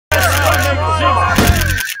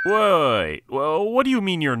Wait, well, what do you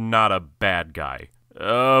mean you're not a bad guy?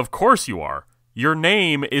 Of course you are. Your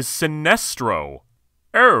name is Sinestro.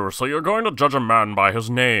 Oh, so you're going to judge a man by his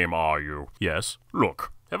name, are you? Yes.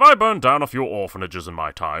 Look, have I burned down a few orphanages in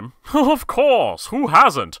my time? Of course, who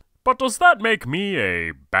hasn't? But does that make me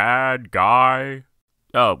a bad guy?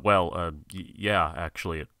 Yeah,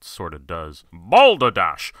 actually, it sort of does.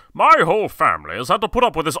 Balderdash! My whole family has had to put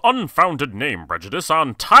up with this unfounded name prejudice our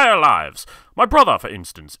entire lives. My brother, for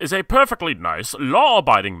instance, is a perfectly nice,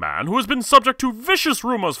 law-abiding man who has been subject to vicious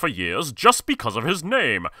rumors for years just because of his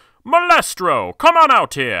name. Malestro, come on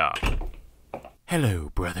out here!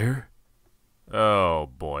 Hello, brother. Oh,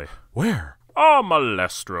 boy. Where? Ah,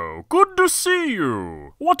 Malestro, good to see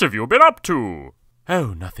you. What have you been up to? Oh,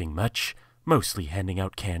 nothing much. Mostly handing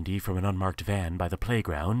out candy from an unmarked van by the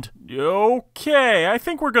playground. Okay, I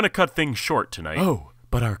think we're gonna cut things short tonight. Oh,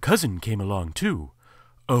 but our cousin came along too.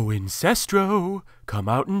 Oh, Sinestro, come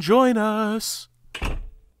out and join us.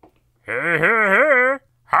 Hey.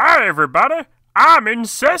 Hi, everybody. I'm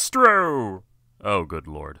Sinestro. Oh, good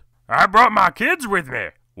lord. I brought my kids with me.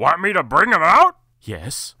 Want me to bring them out?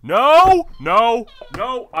 Yes. No,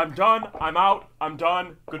 I'm done. I'm out. I'm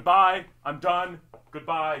done. Goodbye. I'm done.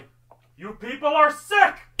 Goodbye. You people are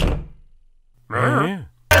sick!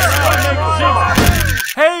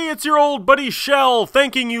 Hey, it's your old buddy Shell,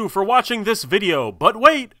 thanking you for watching this video. But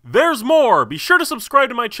wait, there's more! Be sure to subscribe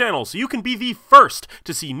to my channel so you can be the first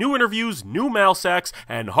to see new interviews, new mail sacks,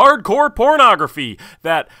 and hardcore pornography.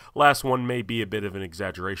 That last one may be a bit of an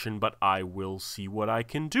exaggeration, but I will see what I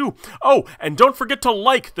can do. Oh, and don't forget to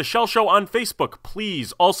like The Shell Show on Facebook,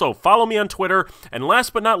 please. Also, follow me on Twitter, and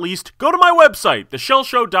last but not least, go to my website,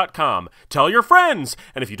 theshellshow.com. Tell your friends,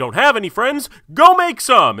 and if you don't have any friends, go make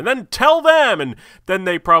some, and then tell them, and then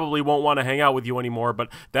they probably won't want to hang out with you anymore, but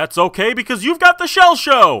that's okay because you've got The Shell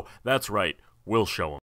Show! That's right, we'll show them.